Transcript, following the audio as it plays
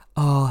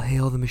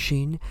hail the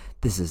machine.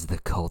 This is the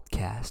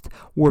Cultcast,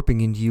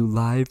 warping into you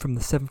live from the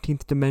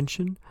 17th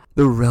dimension,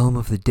 the realm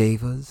of the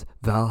Devas,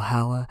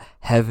 Valhalla,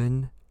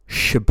 Heaven,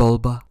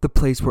 Shibulba, the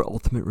place where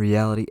ultimate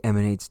reality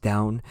emanates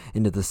down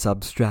into the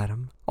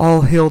substratum.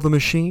 All hail the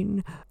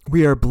machine.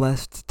 We are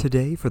blessed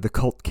today, for the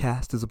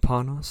Cultcast is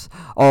upon us.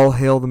 All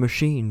hail the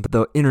machine,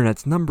 the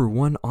internet's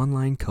 #1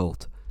 online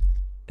cult.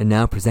 And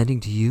now presenting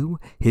to you,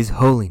 His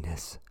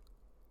Holiness,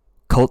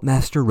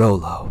 Cultmaster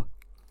Rolo.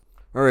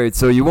 Alright,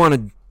 so you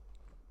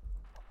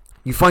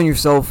find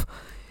yourself,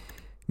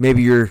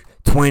 maybe your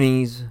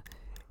 20s,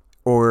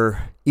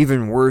 or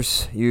even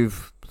worse,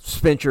 you've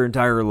spent your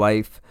entire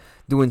life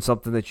doing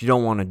something that you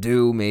don't want to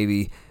do,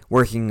 maybe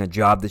working a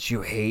job that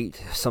you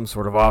hate, some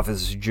sort of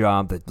office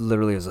job that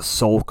literally is a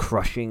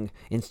soul-crushing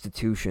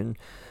institution.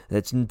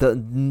 It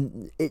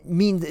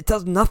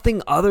does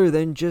nothing other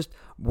than just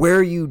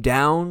wear you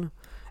down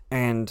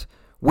and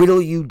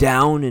whittle you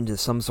down into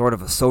some sort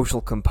of a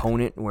social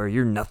component where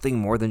you're nothing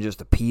more than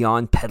just a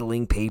peon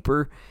peddling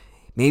paper.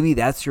 Maybe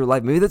that's your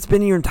life. Maybe that's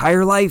been your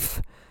entire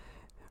life.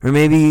 Or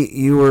maybe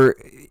you were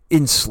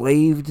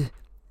enslaved.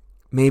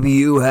 Maybe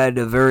you had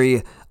a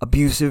very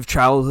abusive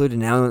childhood,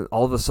 and now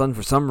all of a sudden,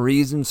 for some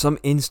reason, some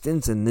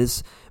instance in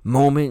this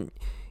moment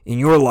in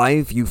your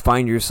life, you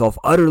find yourself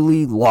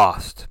utterly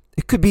lost.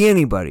 It could be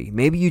anybody.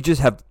 Maybe you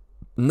just have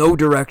no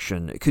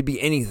direction. It could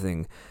be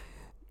anything.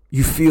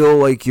 You feel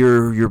like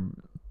you're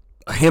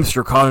a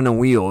hamster caught in a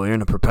wheel. You're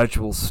in a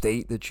perpetual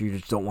state that you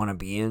just don't want to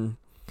be in.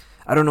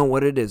 I don't know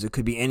what it is. It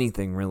could be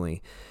anything,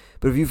 really.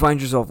 But if you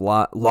find yourself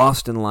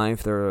lost in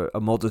life, there are a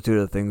multitude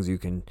of things you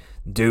can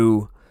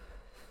do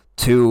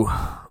to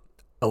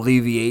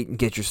alleviate and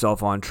get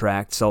yourself on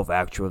track,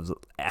 self-actualize.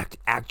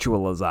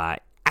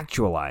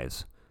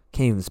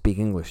 Can't even speak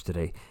English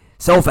today.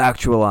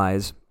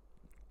 Self-actualize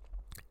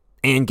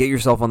and get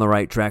yourself on the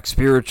right track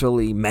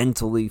spiritually,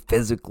 mentally,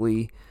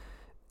 physically,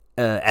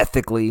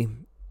 ethically,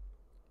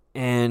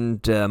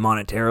 and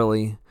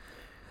monetarily.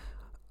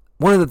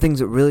 One of the things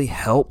that really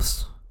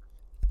helps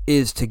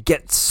is to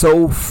get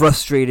so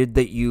frustrated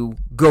that you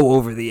go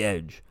over the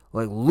edge.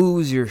 Like,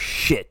 lose your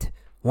shit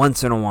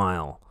once in a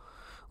while.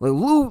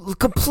 Like,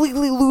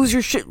 completely lose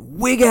your shit.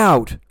 Wig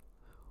out.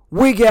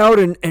 Wig out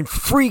and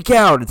freak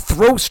out and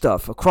throw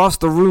stuff across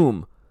the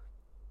room.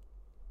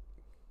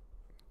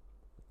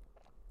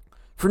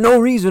 For no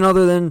reason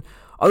other than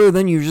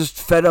you're just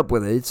fed up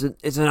with it.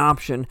 It's an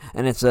option,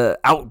 and it's an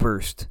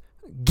outburst.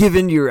 Give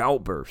into your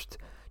outburst.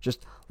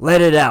 Just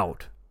let it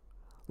out.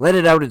 Let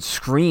it out and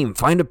scream.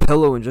 Find a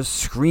pillow and just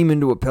scream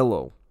into a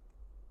pillow.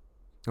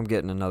 I'm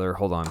getting a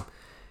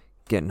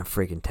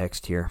freaking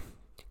text here.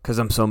 Because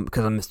I'm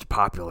Mr.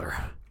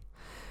 Popular.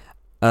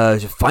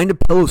 Just find a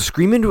pillow,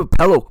 scream into a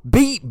pillow.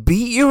 Beat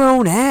your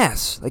own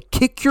ass. Like,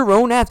 kick your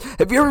own ass.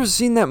 Have you ever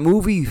seen that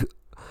movie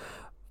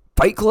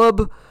Fight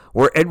Club,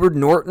 where Edward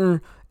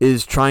Norton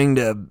is trying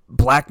to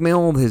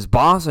blackmail his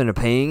boss into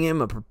paying him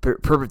a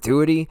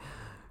perpetuity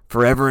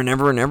forever and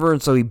ever and ever,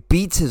 and so he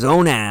beats his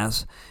own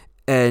ass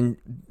and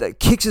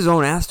kicks his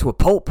own ass to a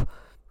pulp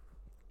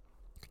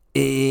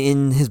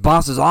in his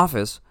boss's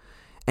office.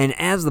 And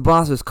as the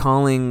boss is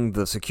calling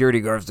the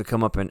security guards to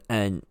come up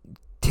and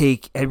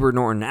take Edward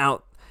Norton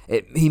out,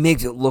 he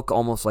makes it look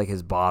almost like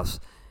his boss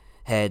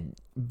had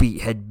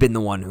been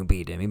the one who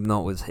beat him, even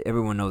though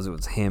everyone knows it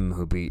was him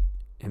who beat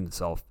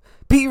himself.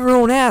 Beat your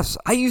own ass.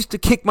 I used to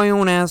kick my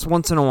own ass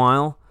once in a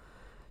while.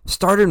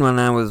 Started when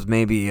I was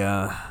maybe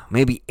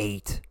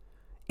 8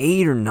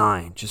 or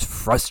 9, just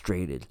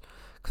frustrated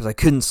because I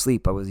couldn't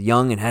sleep. I was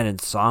young and had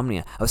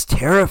insomnia. I was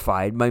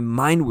terrified. My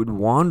mind would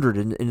wander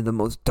into the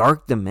most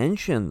dark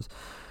dimensions.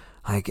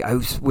 I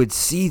would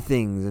see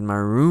things in my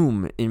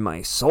room, in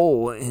my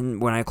soul,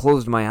 and when I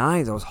closed my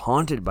eyes, I was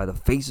haunted by the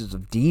faces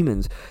of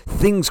demons,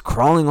 things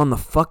crawling on the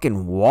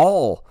fucking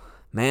wall.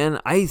 Man,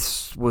 I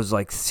was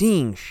like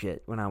seeing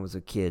shit when I was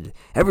a kid.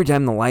 Every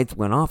time the lights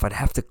went off, I'd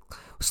have to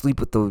sleep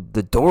with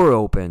the door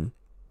open,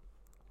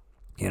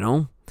 you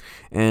know?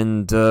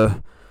 And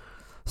so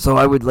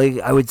I would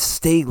lie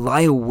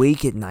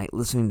awake at night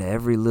listening to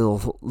every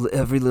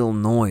little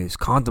noise,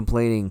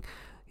 contemplating,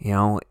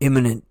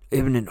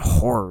 imminent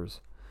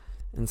horrors.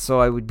 And so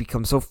I would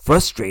become so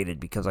frustrated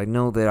because I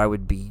know that I'd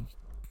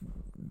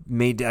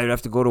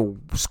have to go to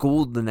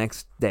school the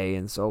next day,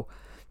 and so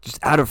just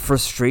out of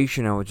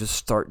frustration, I would just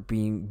start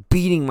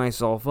beating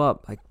myself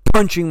up, like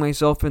punching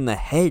myself in the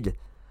head,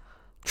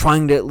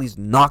 trying to at least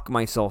knock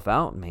myself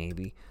out,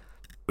 maybe.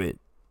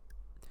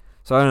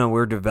 So I don't know,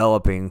 we're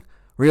developing.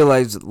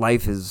 Realize that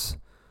life is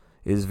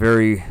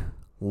very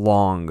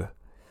long.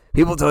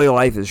 People tell you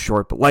life is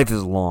short, but life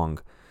is long.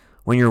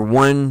 When you're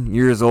 1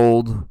 year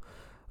old,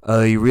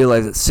 you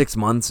realize that 6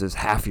 months is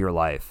half your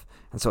life.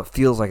 And so it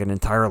feels like an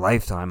entire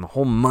lifetime. A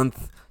whole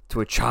month to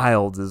a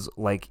child is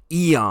like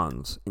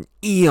eons and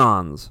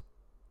eons.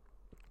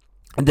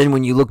 And then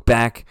when you look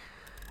back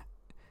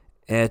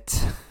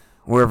at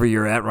wherever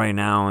you're at right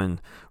now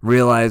and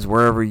realize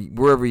wherever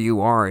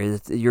you are,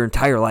 it's your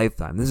entire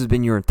lifetime. This has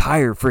been your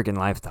entire freaking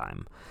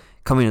lifetime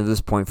coming to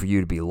this point for you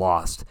to be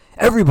lost.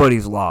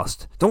 Everybody's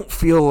lost. Don't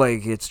feel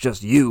like it's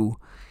just you.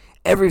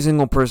 Every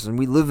single person.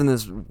 We live in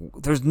this.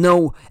 There's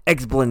no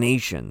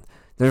explanation.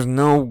 There's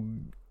no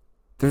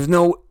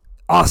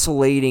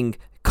oscillating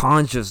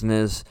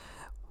consciousness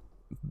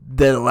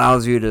that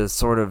allows you to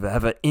sort of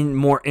have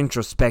more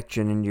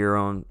introspection into your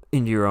own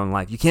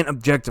life. You can't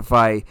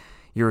objectify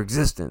your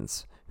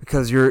existence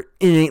because you're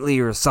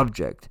a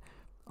subject,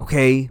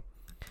 okay?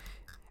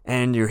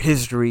 And your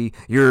history,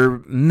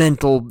 the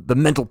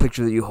mental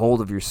picture that you hold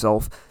of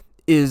yourself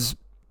is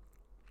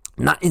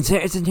not.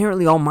 It's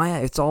inherently all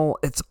Maya. It's all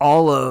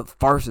a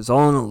farce. It's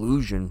all an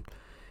illusion.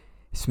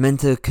 It's meant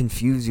to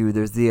confuse you.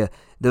 There's the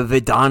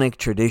Vedanic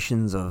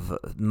traditions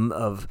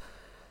of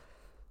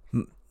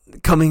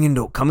coming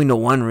to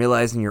one,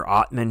 realizing your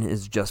Atman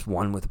is just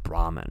one with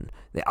Brahman.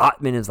 The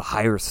Atman is the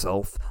higher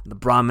self. The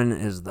Brahman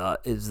is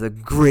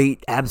the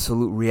great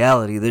absolute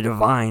reality, the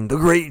divine, the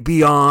great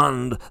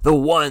beyond, the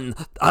one.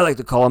 I like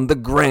to call him the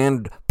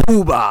Grand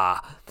Poobah.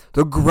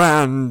 The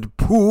Grand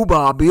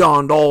Poobah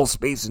beyond all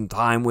space and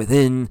time,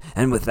 within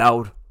and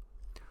without.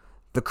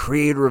 The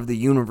creator of the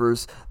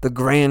universe, the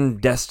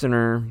grand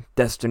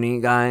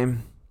destiny guy.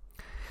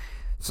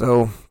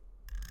 So,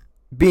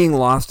 being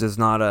lost is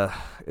not a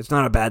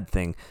bad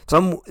thing.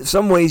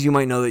 Some ways you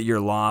might know that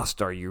you're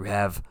lost, or you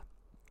have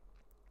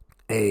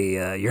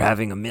you're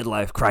having a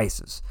midlife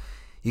crisis.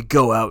 You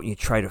go out and you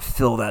try to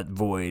fill that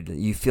void.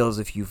 You feel as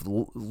if you've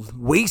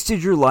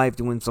wasted your life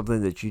doing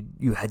something that you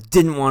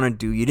didn't want to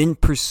do. You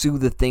didn't pursue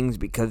the things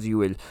because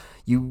you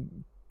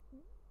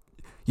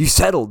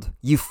settled.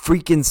 You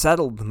freaking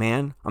settled,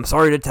 man. I'm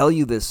sorry to tell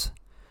you this.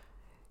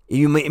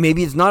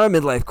 Maybe it's not a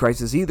midlife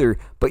crisis either,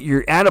 but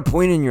you're at a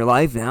point in your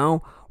life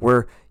now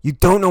where you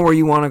don't know where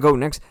you want to go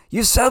next.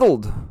 You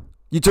settled.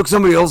 You took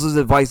somebody else's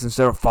advice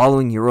instead of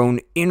following your own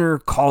inner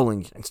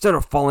calling, instead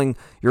of following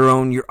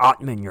your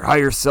Atman, your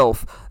higher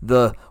self,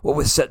 what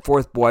was set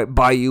forth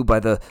by you by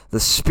the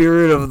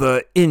spirit of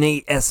the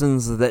innate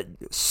essence that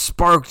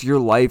sparked your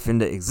life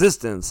into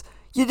existence.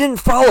 You didn't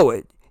follow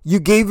it.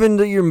 You gave in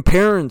to your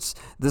parents,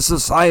 the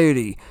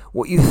society,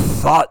 what you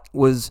thought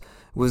was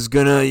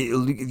gonna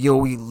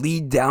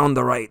lead down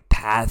the right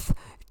path.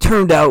 It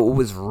turned out it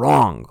was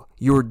wrong.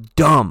 You're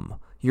dumb.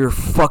 You're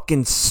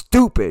fucking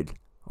stupid.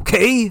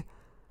 Okay?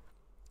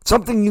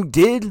 Something you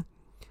did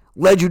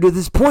led you to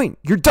this point.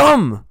 You're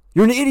dumb.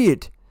 You're an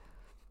idiot.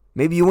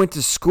 Maybe you went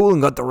to school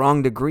and got the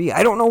wrong degree.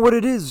 I don't know what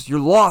it is. You're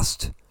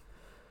lost.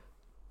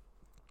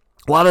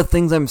 A lot of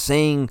things I'm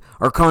saying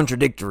are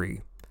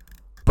contradictory,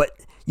 but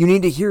you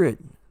need to hear it.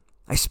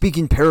 I speak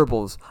in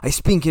parables. I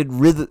speak in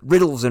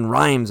riddles and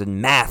rhymes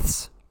and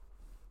maths.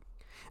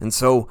 And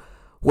so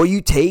what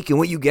you take and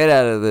what you get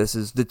out of this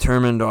is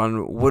determined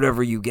on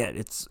whatever you get.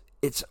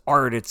 It's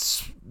art.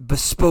 It's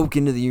bespoke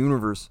into the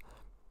universe.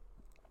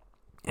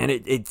 And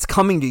it's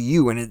coming to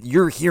you, and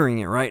you're hearing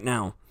it right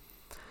now.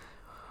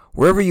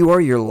 Wherever you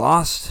are, you're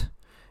lost,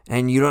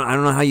 and I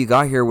don't know how you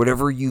got here.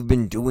 Whatever you've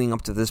been doing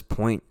up to this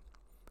point,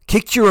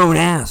 kick your own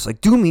ass. Like,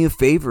 do me a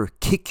favor,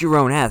 kick your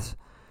own ass.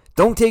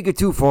 Don't take it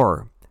too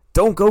far.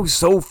 Don't go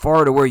so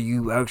far to where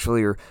you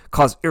actually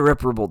cause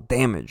irreparable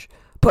damage.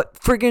 But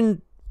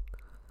friggin'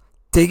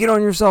 take it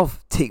on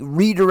yourself.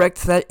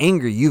 Redirect that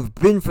anger. You've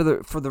been for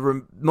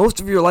the most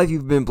of your life.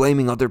 You've been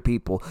blaming other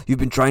people. You've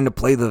been trying to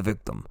play the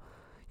victim.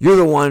 You're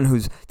the one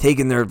who's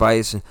taking their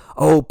advice and,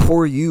 oh,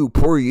 poor you,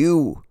 poor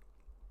you.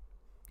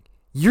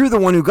 You're the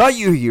one who got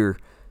you here.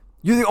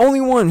 You're the only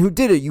one who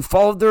did it. You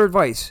followed their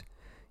advice.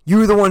 You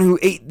were the one who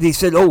ate. They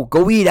said, oh,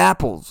 go eat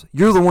apples.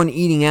 You're the one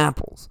eating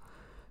apples.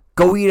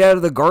 Go eat out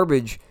of the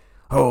garbage.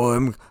 Oh,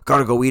 I'm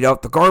gotta go eat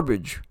out the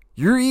garbage.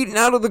 You're eating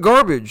out of the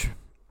garbage.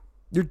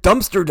 You're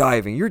dumpster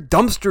diving. You're a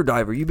dumpster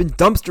diver. You've been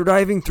dumpster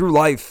diving through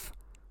life.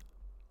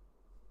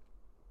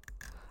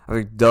 I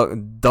think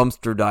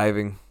dumpster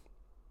diving.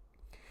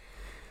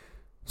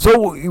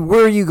 So,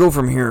 where do you go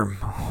from here?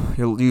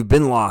 You've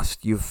been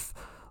lost. You've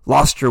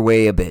lost your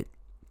way a bit.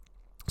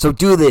 So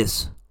do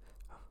this.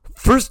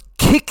 First,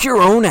 kick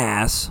your own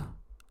ass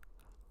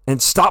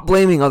and stop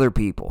blaming other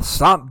people.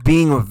 Stop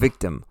being a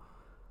victim.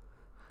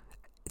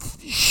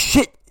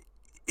 Shit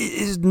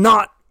is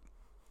not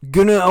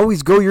gonna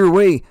always go your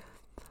way.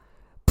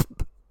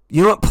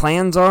 You know what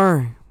plans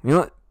are? You know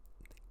what?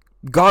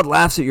 God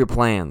laughs at your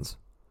plans.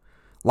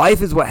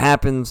 Life is what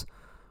happens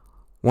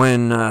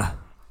when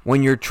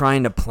you're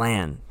trying to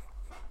plan.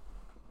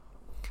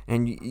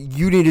 And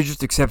you need to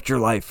just accept your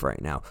life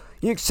right now.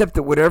 You accept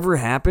that whatever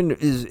happened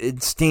is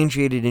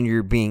instantiated in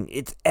your being.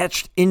 It's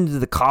etched into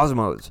the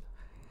cosmos.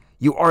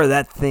 You are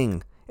that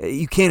thing.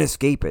 You can't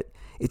escape it.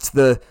 It's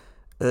even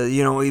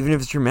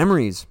if it's your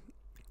memories.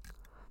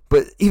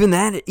 But even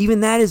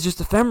that is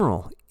just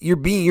ephemeral.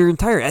 Your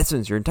entire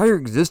essence, your entire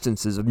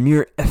existence is a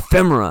mere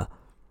ephemera.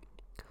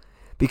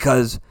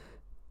 Because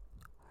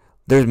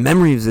there's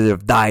memories that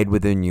have died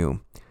within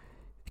you.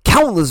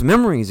 Countless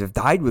memories have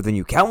died within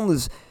you.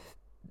 Countless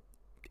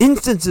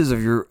instances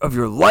of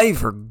your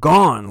life are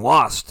gone,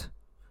 lost.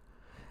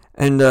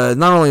 And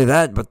not only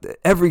that, but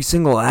every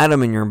single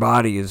atom in your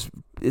body is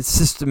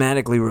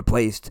systematically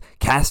replaced,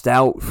 cast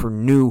out for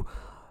new,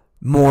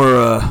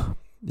 more,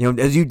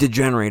 as you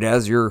degenerate,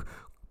 as your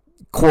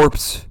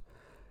corpse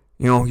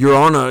You're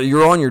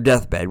on your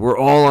deathbed. We're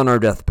all on our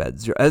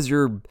deathbeds. As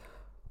your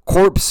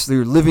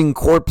living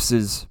corpse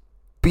is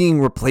being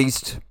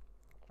replaced,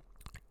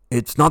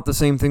 it's not the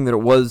same thing that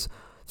it was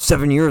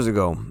 7 years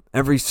ago.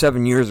 Every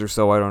 7 years or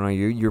so, I don't know,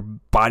 your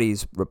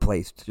body's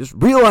replaced. Just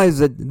realize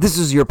that this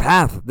is your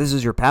path. This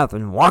is your path,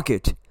 and walk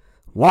it.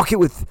 Walk it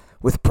with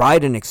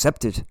pride and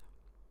accept it.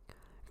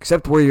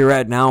 Accept where you're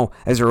at now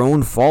as your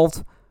own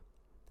fault.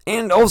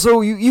 And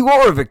also, you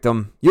are a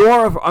victim.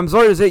 I'm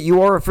sorry to say,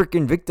 you are a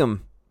freaking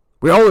victim.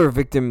 We all are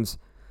victims.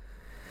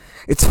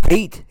 It's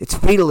fate. It's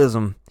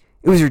fatalism.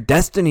 It was your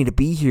destiny to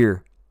be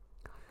here.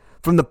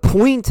 From the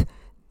point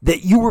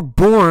that you were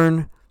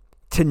born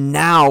to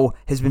now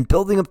has been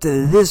building up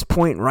to this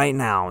point right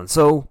now. And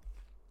so,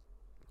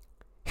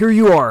 here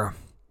you are.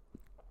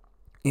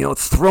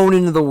 Thrown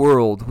into the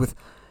world with...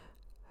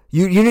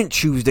 You didn't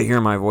choose to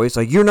hear my voice.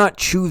 Like, you're not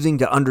choosing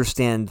to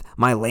understand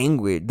my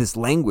language, this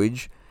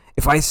language.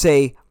 If I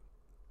say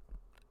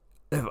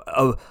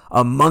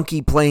a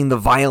monkey playing the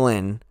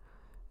violin,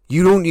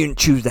 you didn't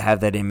choose to have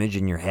that image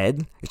in your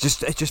head. It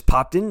just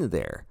popped into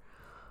there.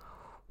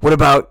 What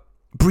about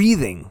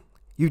breathing?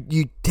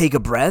 You take a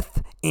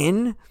breath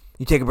in,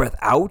 you take a breath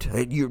out.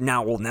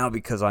 Now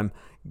because I'm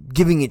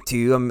giving it to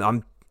you,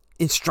 I'm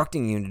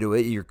instructing you to do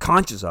it. You're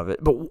conscious of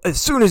it. But as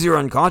soon as you're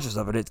unconscious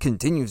of it, it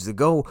continues to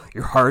go.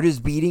 Your heart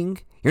is beating.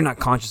 You're not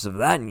conscious of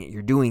that, and yet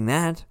you're doing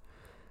that.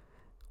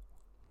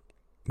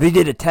 They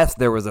did a test.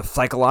 There was a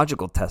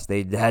psychological test.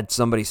 They had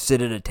somebody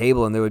sit at a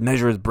table, and they would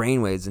measure his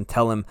brainwaves and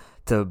tell him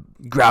to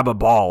grab a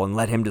ball and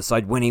let him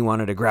decide when he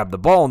wanted to grab the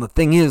ball. And the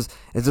thing is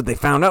that they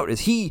found out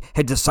is he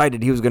had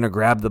decided he was going to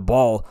grab the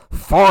ball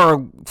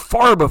far,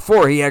 far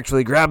before he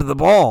actually grabbed the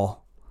ball.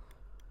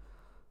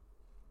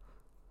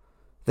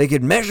 They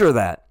could measure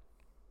that.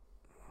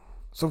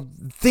 So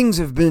things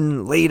have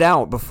been laid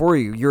out before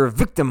you. You're a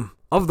victim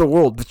of the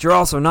world, but you're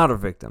also not a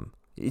victim.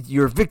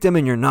 You're a victim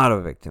and you're not a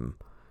victim.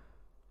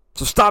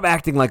 So stop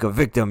acting like a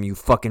victim, you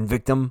fucking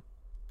victim.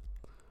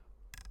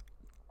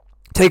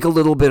 Stand with a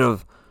little bit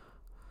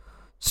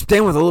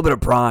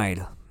of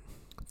pride.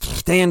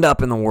 Stand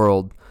up in the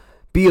world.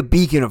 Be a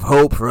beacon of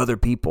hope for other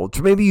people.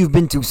 Maybe you've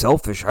been too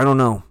selfish. I don't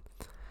know.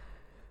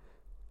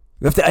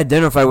 You have to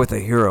identify with a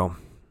hero.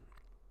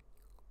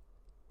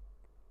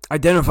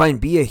 Identify and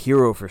be a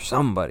hero for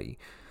somebody.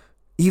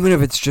 Even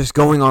if it's just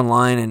going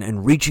online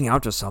and reaching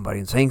out to somebody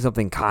and saying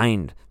something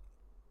kind.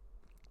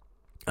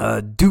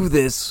 Do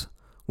this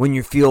when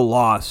you feel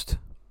lost.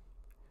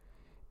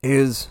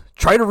 Is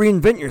try to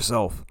reinvent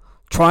yourself.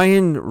 Try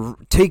and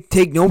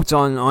take notes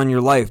on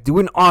your life. Do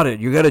an audit.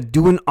 You got to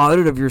do an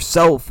audit of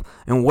yourself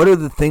and what are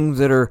the things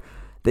that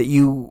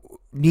you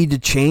need to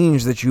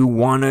change, that you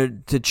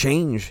wanted to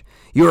change.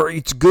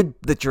 It's good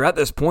that you're at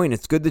this point.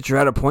 It's good that you're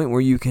at a point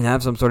where you can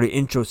have some sort of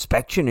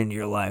introspection in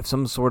your life,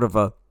 some sort of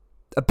a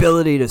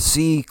ability to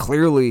see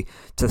clearly,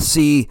 to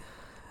see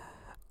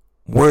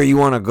where you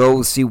want to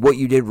go, see what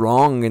you did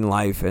wrong in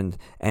life, and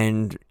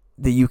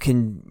that you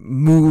can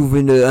move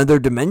into other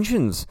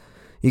dimensions.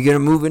 You're going to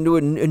move into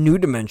a new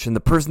dimension. The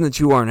person that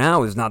you are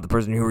now is not the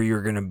person who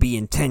you're going to be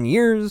in 10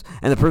 years,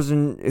 and the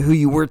person who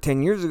you were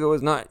 10 years ago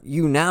is not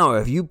you now.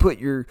 If you put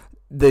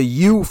the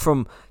you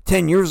from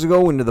 10 years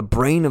ago into the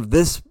brain of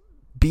this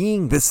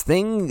being, this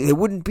thing, it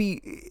wouldn't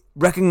be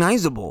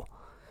recognizable.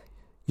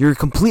 You're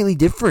completely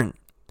different.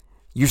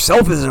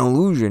 Yourself is an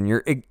illusion.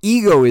 Your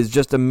ego is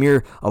just a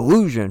mere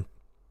illusion.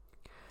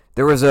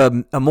 There was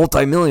a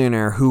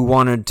multimillionaire who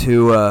wanted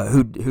to,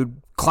 who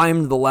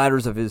climbed the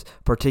ladders of his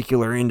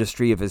particular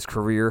industry of his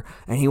career,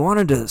 and he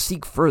wanted to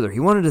seek further. He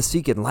wanted to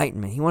seek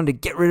enlightenment. He wanted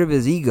to get rid of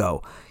his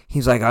ego.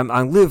 He's like,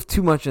 I live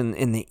too much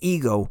in the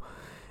ego.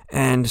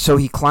 And so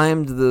he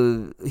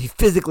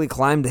physically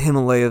climbed the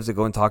Himalayas to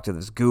go and talk to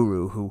this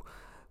guru who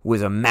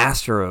was a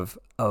master of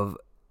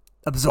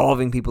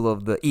absolving people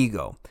of the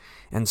ego.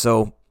 And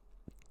so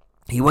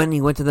he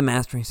went to the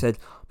master and he said,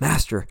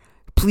 "Master,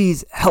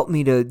 please help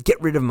me to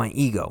get rid of my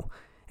ego."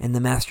 And the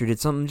master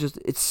did something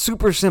it's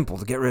super simple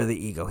to get rid of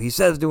the ego. He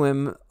says to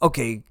him,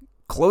 "Okay,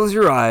 close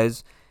your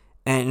eyes,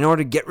 and in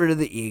order to get rid of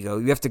the ego,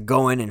 you have to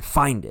go in and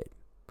find it."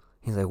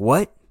 He's like,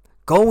 "What?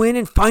 Go in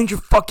and find your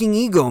fucking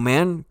ego,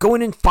 man. Go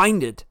in and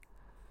find it."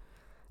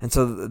 And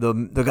so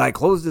the guy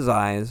closed his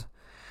eyes,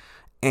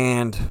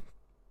 and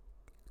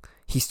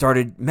he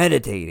started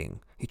meditating.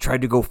 He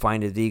tried to go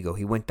find his ego.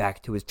 He went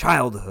back to his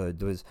childhood,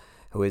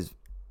 to his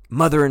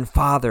mother and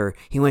father.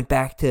 He went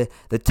back to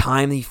the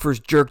time that he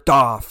first jerked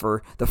off,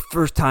 or the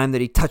first time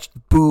that he touched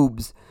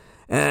boobs.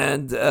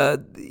 And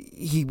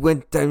he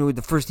went down with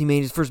the first he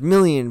made his first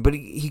million, but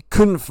he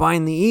couldn't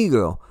find the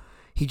ego.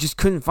 He just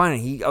couldn't find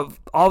it. He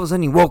all of a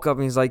sudden he woke up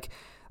and he's like,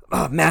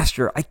 "Oh,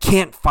 Master, I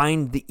can't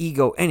find the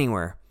ego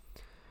anywhere."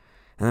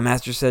 And the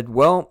master said,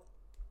 "Well,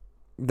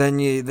 then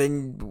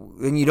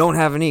you don't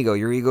have an ego.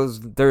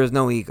 There is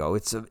no ego.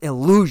 It's an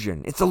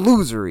illusion. It's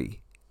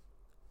illusory.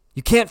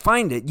 You can't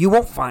find it. You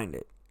won't find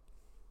it."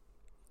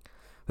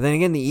 But then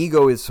again, the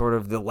ego is sort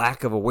of the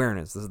lack of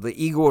awareness. The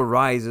ego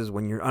arises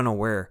when you're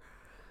unaware.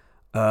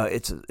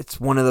 It's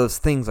one of those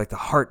things like the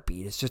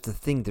heartbeat. It's just a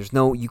thing.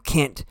 You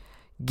can't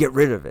get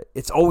rid of it.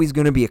 It's always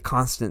going to be a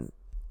constant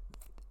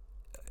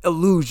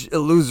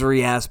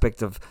illusory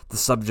aspect of the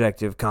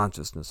subjective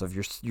consciousness of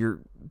your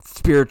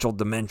spiritual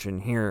dimension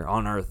here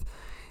on Earth.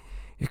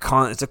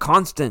 It's a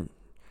constant.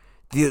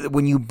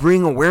 When you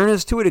bring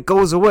awareness to it, it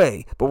goes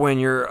away. But when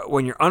you're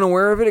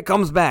unaware of it, it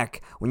comes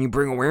back. When you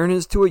bring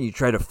awareness to it, you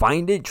try to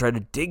find it, try to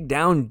dig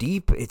down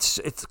deep. It's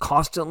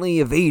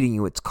constantly evading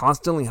you. It's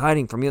constantly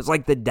hiding from you. It's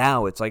like the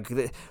Tao. It's like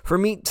for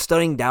me,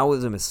 studying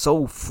Taoism is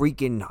so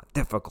freaking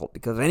difficult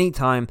because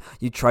anytime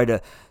you try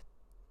to,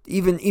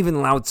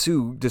 even Lao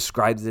Tzu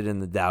describes it in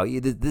the Tao.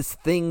 This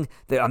thing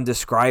that I'm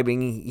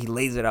describing, he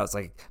lays it out. It's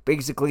like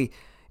basically,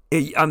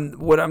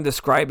 what I'm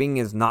describing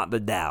is not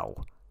the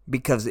Tao.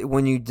 Because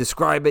when you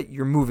describe it,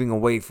 you're moving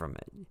away from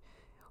it.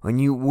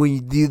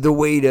 The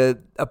way to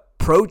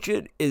approach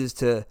it is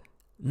to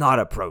not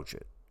approach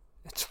it.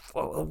 It's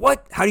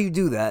what? How do you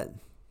do that?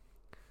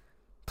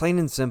 Plain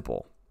and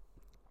simple.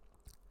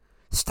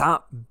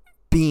 Stop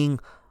being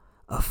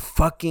a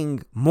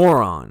fucking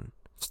moron.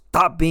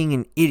 Stop being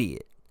an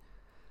idiot.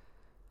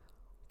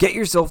 Get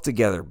yourself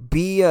together.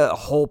 Be a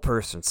whole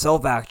person.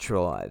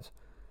 Self-actualize.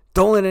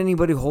 Don't let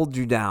anybody hold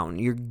you down.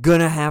 You're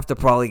gonna have to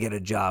probably get a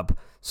job.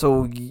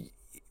 So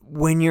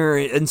when you're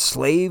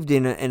enslaved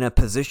in a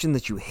position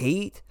that you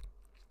hate,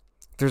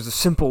 there's a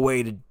simple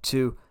way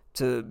to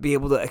be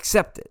able to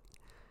accept it.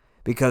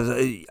 Because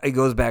it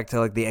goes back to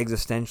like the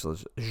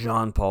existentialist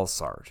Jean-Paul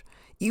Sartre.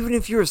 Even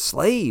if you're a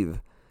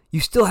slave, you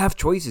still have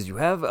choices. You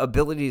have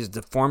abilities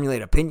to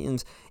formulate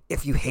opinions.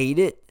 If you hate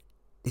it,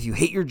 if you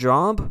hate your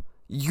job,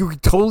 you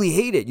could totally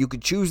hate it. You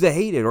could choose to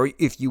hate it. Or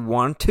if you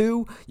want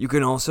to, you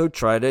can also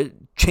try to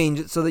change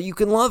it so that you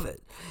can love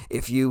it.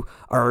 If you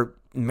are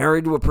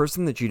married to a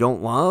person that you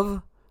don't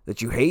love,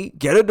 that you hate,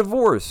 get a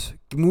divorce.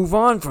 Move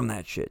on from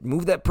that shit.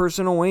 Move that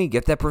person away.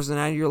 Get that person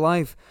out of your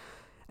life.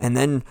 And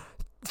then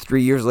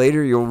 3 years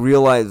later, you'll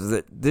realize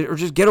that, or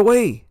just get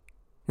away.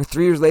 And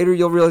 3 years later,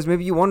 you'll realize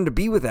maybe you wanted to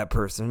be with that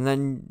person, and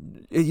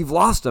then you've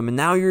lost them, and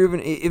now you're even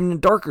in a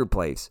darker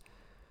place.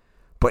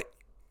 But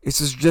it's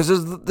just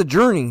as the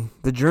journey.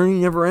 The journey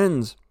never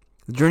ends.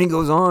 The journey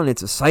goes on.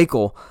 It's a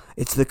cycle.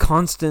 It's the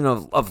constant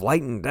of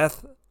light and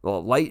death.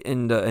 Well, light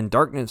and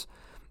darkness.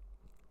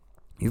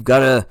 You've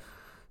got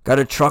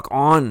to truck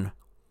on.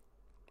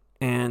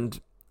 And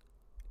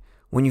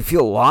when you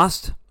feel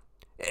lost,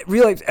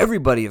 realize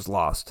everybody is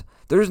lost.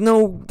 There's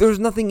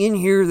nothing in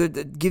here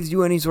that gives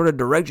you any sort of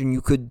direction.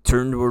 You could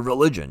turn to a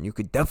religion. You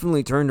could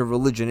definitely turn to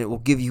religion. It will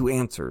give you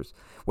answers.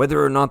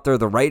 Whether or not they're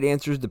the right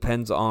answers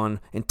depends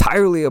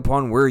entirely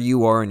upon where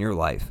you are in your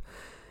life.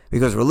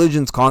 Because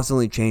religion's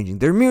constantly changing.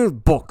 They're mere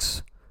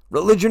books.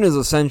 Religion is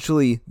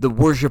essentially the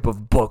worship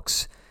of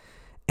books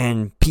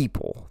and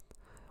people.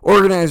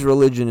 Organized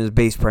religion is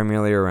based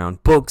primarily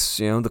around books,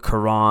 the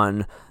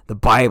Quran, the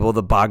Bible,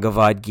 the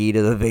Bhagavad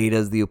Gita, the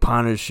Vedas, the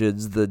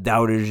Upanishads, the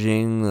Tao Te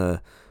Ching,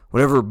 the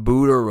whatever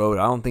Buddha wrote.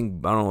 I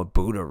don't know what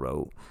Buddha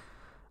wrote.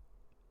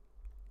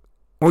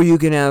 Or you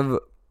can have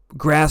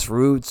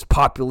grassroots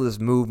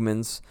populist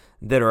movements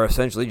that are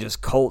essentially just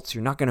cults.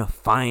 You're not going to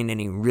find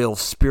any real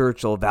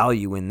spiritual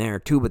value in there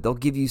too, but they'll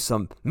give you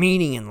some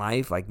meaning in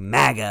life, like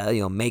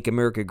MAGA, Make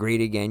America Great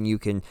Again. You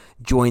can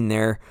join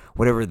their,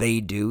 whatever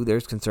they do.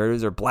 There's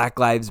conservatives, or Black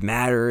Lives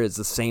Matter is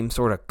the same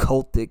sort of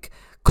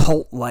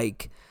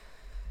cult-like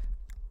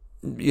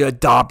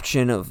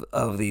adoption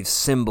of these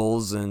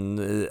symbols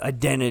and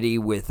identity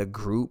with a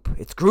group.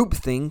 It's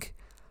groupthink.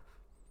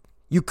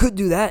 You could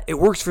do that. It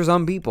works for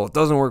some people. It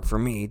doesn't work for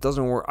me. It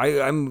doesn't work.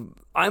 I'm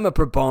a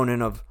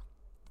proponent of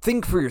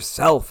think for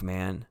yourself,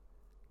 man.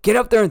 Get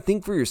up there and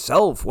think for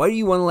yourself. Why do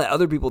you want to let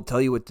other people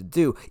tell you what to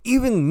do?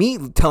 Even me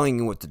telling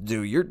you what to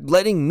do. You're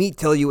letting me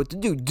tell you what to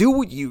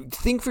do.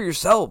 Think for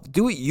yourself.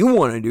 Do what you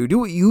want to do. Do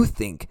what you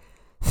think.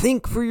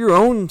 Think for your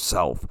own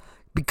self.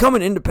 Become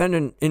an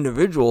independent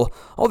individual.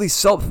 All these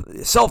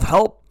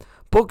self-help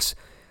books.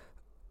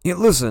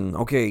 Listen,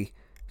 okay.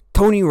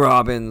 Tony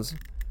Robbins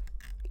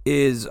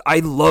is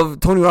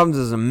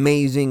an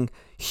amazing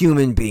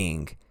human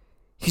being.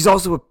 He's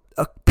also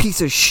a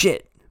piece of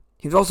shit.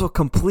 He's also a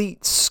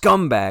complete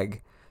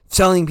scumbag,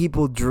 selling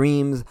people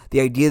dreams,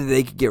 the idea that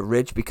they could get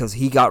rich because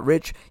he got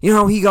rich. You know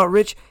how he got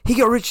rich? He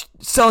got rich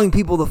selling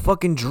people the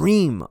fucking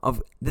dream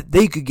of that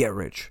they could get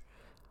rich.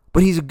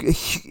 But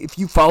if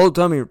you follow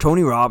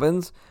Tony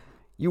Robbins,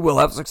 you will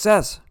have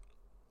success.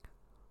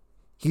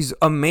 He's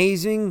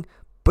amazing,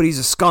 but he's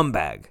a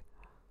scumbag.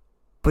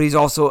 But he's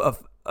also a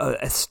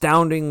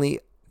astoundingly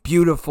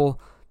beautiful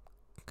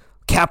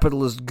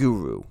capitalist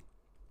guru.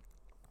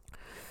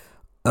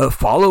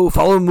 Follow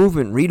a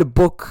movement. Read a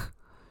book.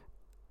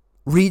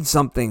 Read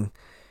something.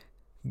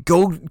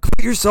 Throw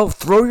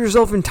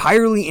yourself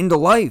entirely into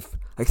life.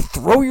 Like,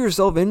 throw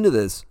yourself into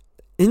this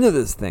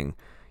thing.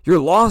 You're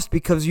lost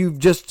because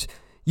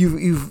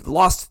you've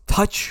lost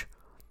touch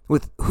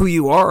with who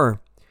you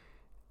are,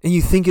 and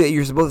you think that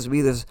you're supposed to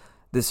be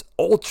this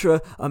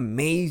ultra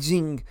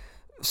amazing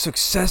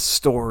success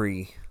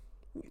story.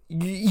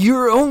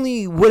 You're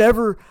only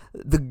whatever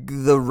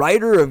the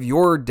writer of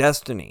your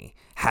destiny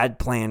had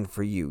planned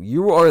for you.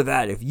 You are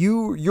that.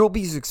 You'll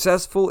be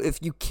successful if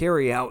you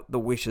carry out the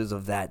wishes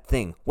of that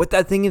thing. What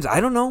that thing is, I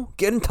don't know.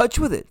 Get in touch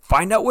with it.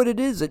 Find out what it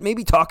is. It may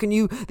be talking to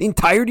you the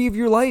entirety of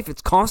your life.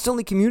 It's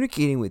constantly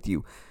communicating with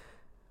you.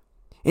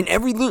 In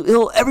every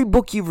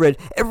book you've read,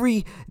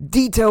 every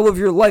detail of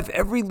your life,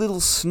 every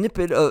little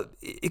snippet of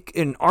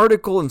an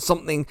article and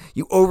something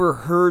you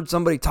overheard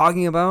somebody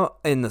talking about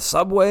in the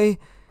subway,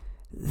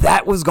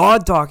 that was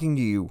God talking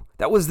to you.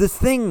 That was this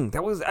thing.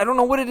 I don't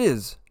know what it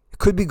is. It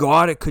could be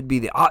God. It could be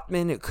the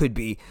Atman. It could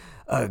be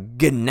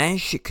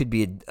Ganesh. It could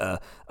be a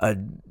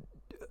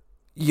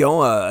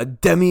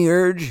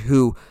demiurge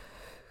who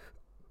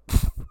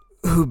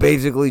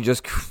basically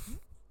just,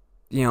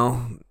 he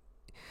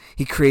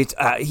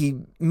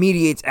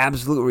mediates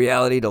absolute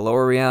reality to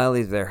lower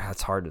realities.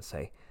 That's hard to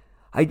say.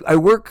 I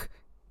work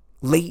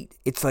late.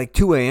 It's like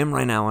 2 a.m.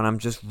 right now, and I'm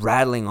just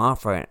rattling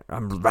off. I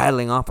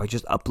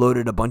just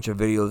uploaded a bunch of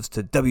videos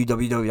to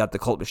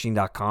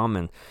www.thecultmachine.com,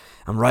 and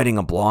I'm writing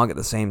a blog at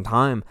the same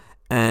time,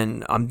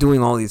 and I'm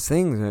doing all these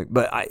things.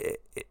 But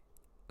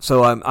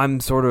I'm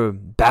sort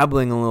of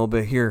babbling a little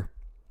bit here,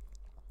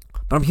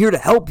 but I'm here to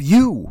help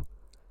you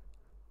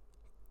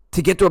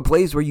to get to a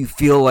place where you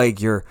feel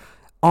like you're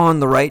on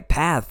the right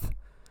path.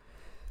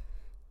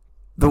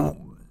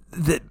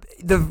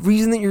 The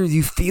reason that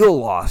you feel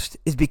lost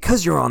is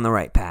because you're on the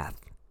right path.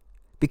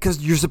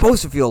 Because you're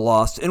supposed to feel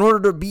lost in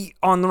order to be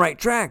on the right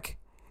track.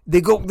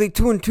 They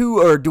two and two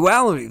are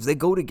dualities. They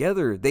go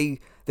together. They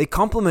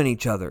complement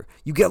each other.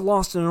 You get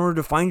lost in order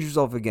to find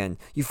yourself again.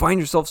 You find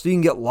yourself so you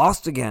can get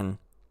lost again.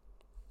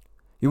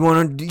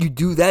 You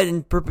do that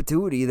in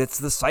perpetuity. That's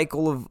the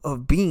cycle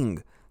of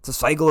being. It's a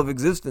cycle of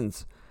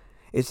existence.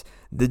 It's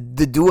the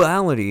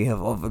duality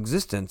of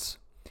existence.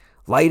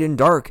 Light and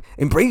dark.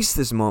 Embrace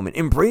this moment.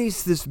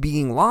 Embrace this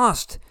being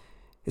lost.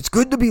 It's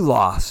good to be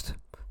lost.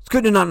 It's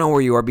good to not know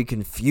where you are. Be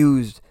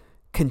confused.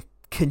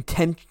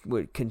 Contempt.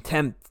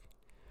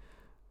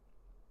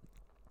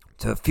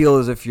 To feel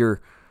as if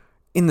you're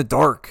in the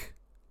dark.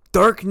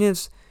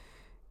 Darkness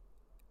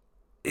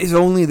is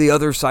only the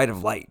other side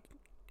of light.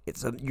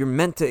 You're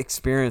meant to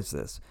experience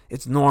this.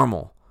 It's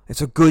normal.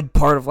 It's a good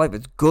part of life.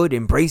 It's good.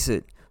 Embrace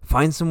it.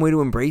 Find some way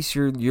to embrace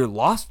your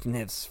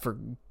lostness, for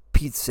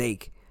Pete's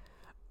sake.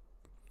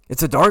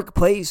 It's a dark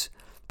place,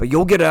 but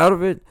you'll get out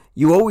of it.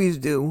 You always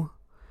do.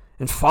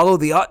 And follow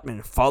the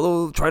Atman.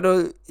 Try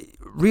to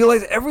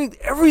realize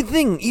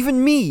everything,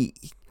 even me.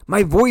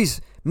 My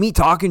voice, me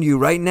talking to you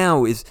right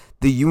now, is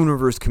the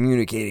universe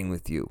communicating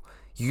with you.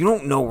 You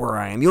don't know where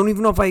I am. You don't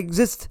even know if I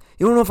exist.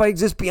 You don't know if I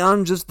exist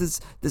beyond just this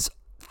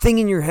thing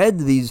in your head,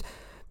 these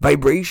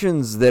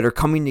vibrations that are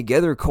coming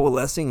together,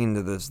 coalescing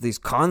into these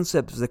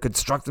concepts that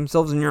construct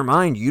themselves in your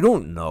mind. You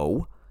don't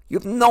know. You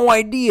have no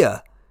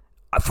idea.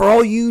 For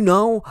all you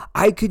know,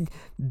 I could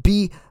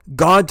be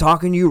God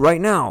talking to you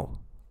right now.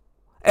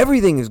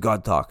 Everything is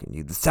God talking to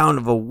you. The sound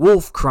of a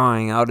wolf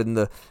crying out in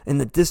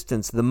the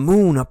distance, the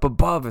moon up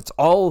above. It's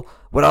all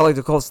what I like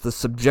to call the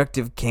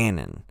subjective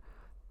canon.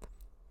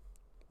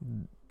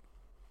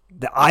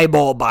 The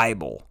eyeball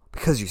Bible.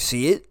 Because you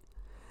see it.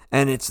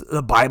 And it's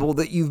the Bible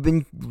that you've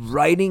been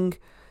writing,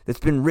 that's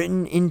been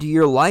written into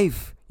your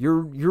life.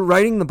 You're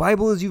writing the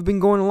Bible as you've been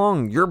going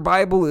along. Your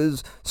Bible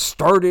is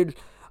started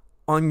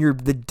on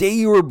the day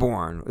you were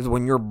born, is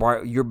when your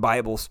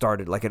Bible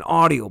started, like an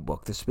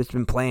audiobook that's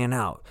been playing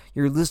out.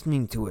 You're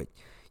listening to it.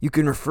 You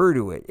can refer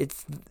to it.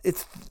 It's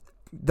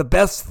the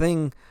best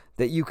thing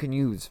that you can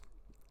use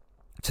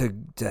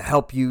to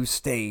help you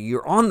stay.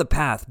 You're on the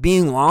path.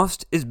 Being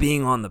lost is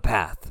being on the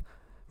path.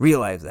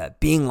 Realize that.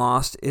 Being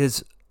lost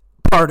is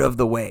part of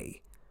the way.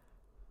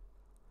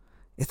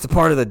 It's a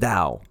part of the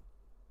Tao.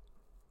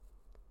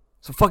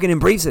 So fucking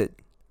embrace it.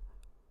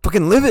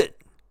 Fucking live it.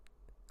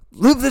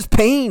 Live this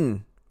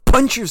pain.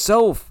 Punch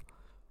yourself.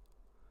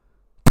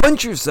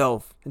 Punch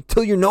yourself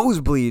until your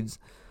nose bleeds.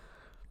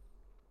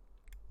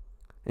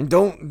 And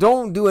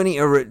don't do any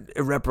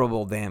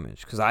irreparable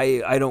damage, because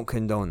I don't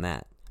condone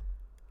that.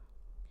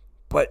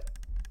 But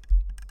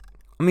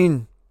I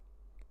mean,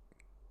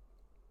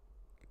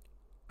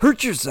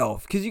 hurt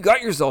yourself, because you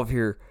got yourself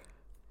here.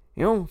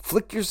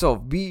 Flick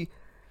yourself.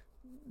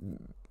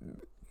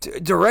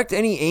 Direct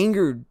any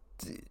anger.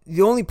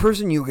 The only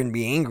person you can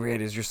be angry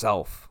at is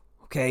yourself.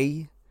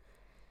 Okay?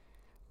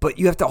 But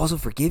you have to also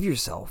forgive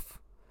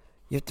yourself.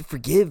 You have to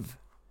forgive.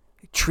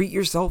 Treat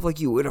yourself like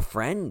you would a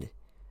friend.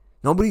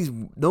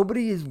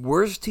 Nobody is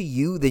worse to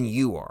you than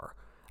you are.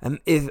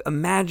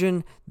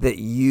 Imagine that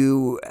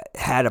you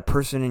had a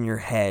person in your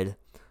head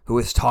who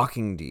is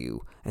talking to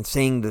you and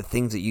saying the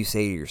things that you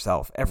say to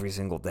yourself every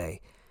single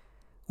day.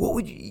 What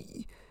would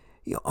you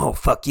oh,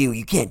 fuck you.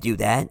 You can't do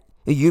that.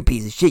 You're a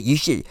piece of shit. You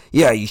shouldn't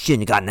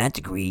have gotten that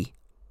degree.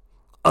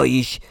 Oh,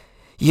 you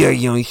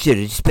should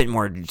have spent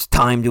more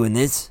time doing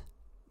this.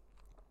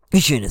 You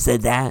shouldn't have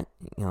said that.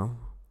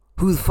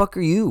 Who the fuck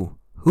are you?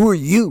 Who are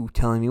you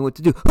telling me what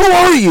to do? Who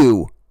are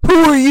you? Who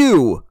are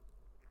you?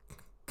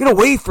 Get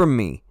away from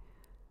me.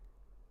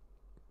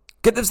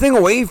 Get this thing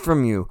away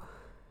from you.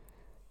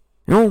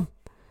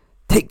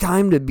 Take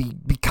time to be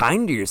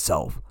kind to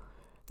yourself.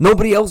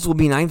 Nobody else will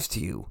be nice to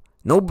you.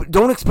 No,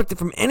 don't expect it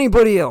from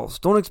anybody else.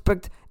 Don't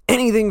expect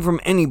anything from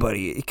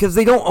anybody because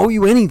they don't owe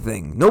you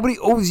anything. Nobody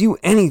owes you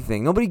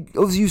anything. Nobody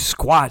owes you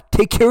squat.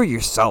 Take care of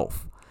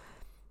yourself.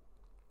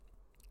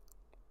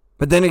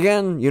 But then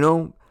again,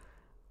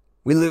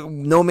 we live.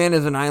 No man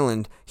is an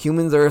island.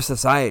 Humans are a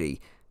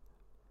society.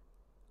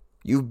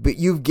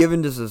 You've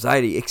given to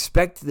society.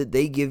 Expect that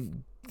they give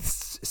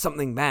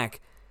something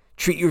back.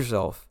 Treat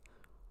yourself.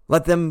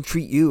 Let them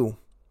treat you.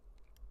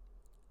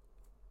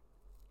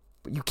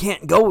 But you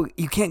can't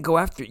go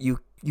after it. You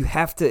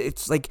have to.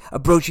 It's like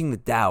approaching the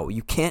Tao.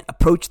 You can't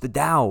approach the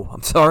Tao.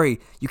 I'm sorry.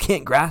 You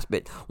can't grasp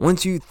it.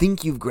 Once you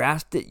think you've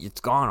grasped it,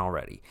 it's gone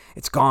already.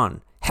 It's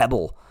gone.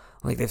 Hebel,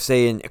 like they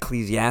say in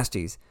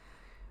Ecclesiastes.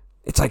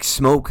 It's like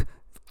smoke.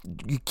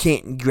 You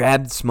can't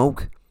grab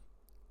smoke.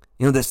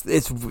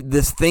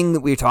 This thing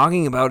that we're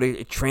talking about,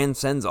 it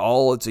transcends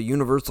all. It's a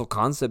universal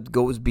concept,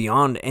 goes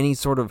beyond any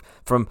sort of,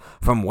 from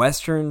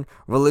Western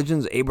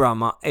religions,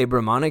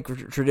 Abrahamic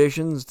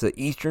traditions to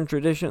Eastern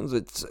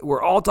traditions.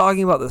 We're all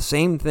talking about the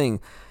same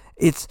thing.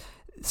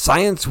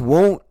 Science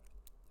won't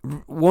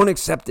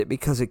accept it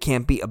because it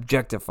can't be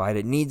objectified.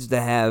 It needs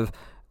to have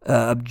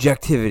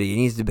objectivity. It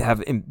needs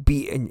to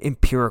be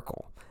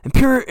empirical.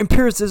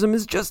 Empiricism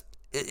is just,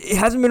 it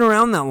hasn't been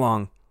around that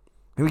long.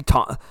 Maybe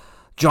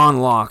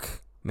John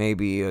Locke,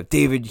 maybe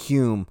David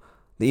Hume,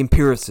 the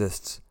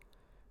empiricists.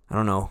 I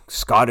don't know,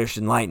 Scottish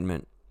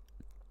Enlightenment,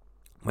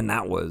 when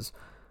that was.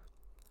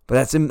 But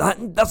that's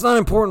not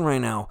important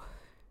right now.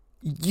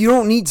 You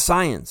don't need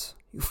science.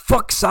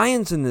 Fuck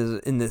science in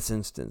this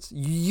instance.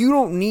 You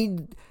don't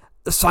need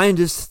a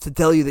scientist to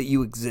tell you that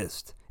you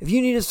exist. If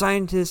you need a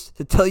scientist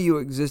to tell you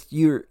exist,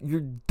 you're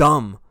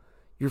dumb.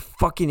 You're a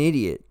fucking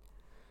idiot.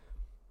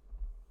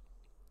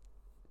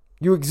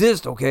 You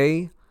exist,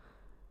 okay?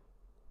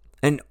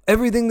 And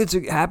everything that's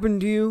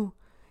happened to you,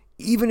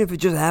 even if it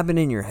just happened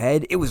in your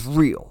head, it was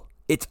real.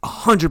 It's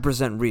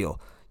 100% real.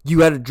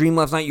 You had a dream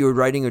last night, you were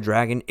riding a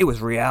dragon. It was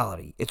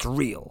reality. It's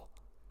real.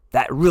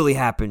 That really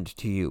happened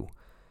to you.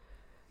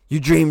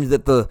 You dreamed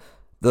that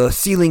the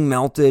ceiling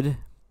melted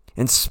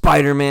and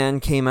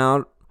Spider-Man came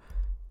out.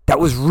 That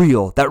was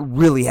real. That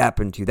really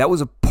happened to you. That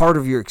was a part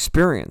of your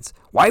experience.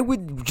 Why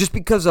would, just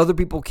because other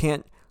people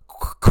can't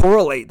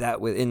correlate that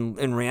with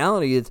in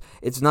reality,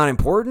 it's not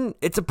important?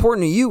 It's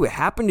important to you. It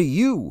happened to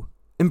you.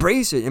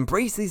 Embrace it.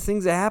 Embrace these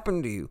things that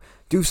happen to you.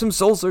 Do some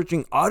soul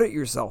searching. Audit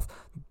yourself.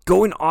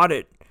 Go and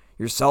audit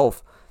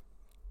yourself.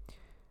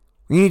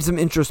 You need some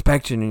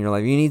introspection in your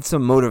life. You need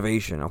some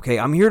motivation. Okay,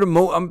 I'm here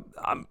to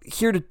I'm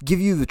here to give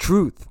you the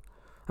truth.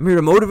 I'm here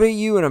to motivate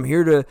you, and I'm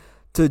here to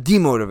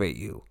demotivate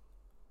you.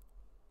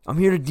 I'm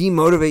here to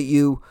demotivate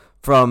you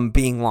from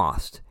being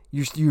lost.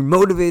 You're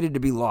motivated to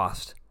be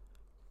lost.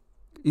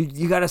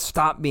 You got to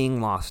stop being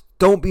lost.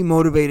 Don't be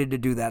motivated to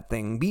do that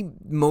thing. Be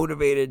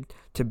motivated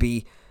to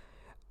be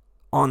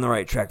on the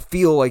right track.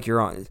 Feel like you're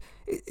on.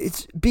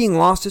 It's being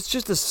lost. It's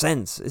just a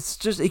sense. It's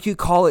just, you could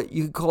call it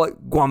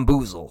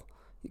guamboozled.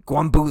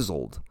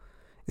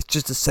 It's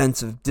just a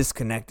sense of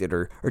disconnected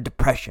or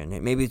depression.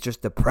 Maybe it's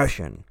just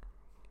depression.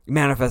 It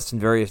manifests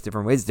in various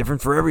different ways. It's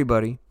different for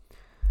everybody.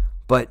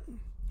 But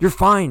you're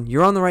fine.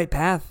 You're on the right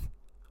path.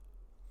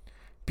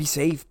 Be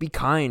safe. Be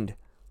kind.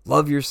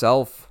 Love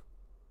yourself.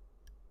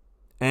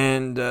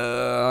 And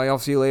I'll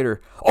see you later.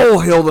 Oh,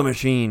 hail the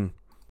machine.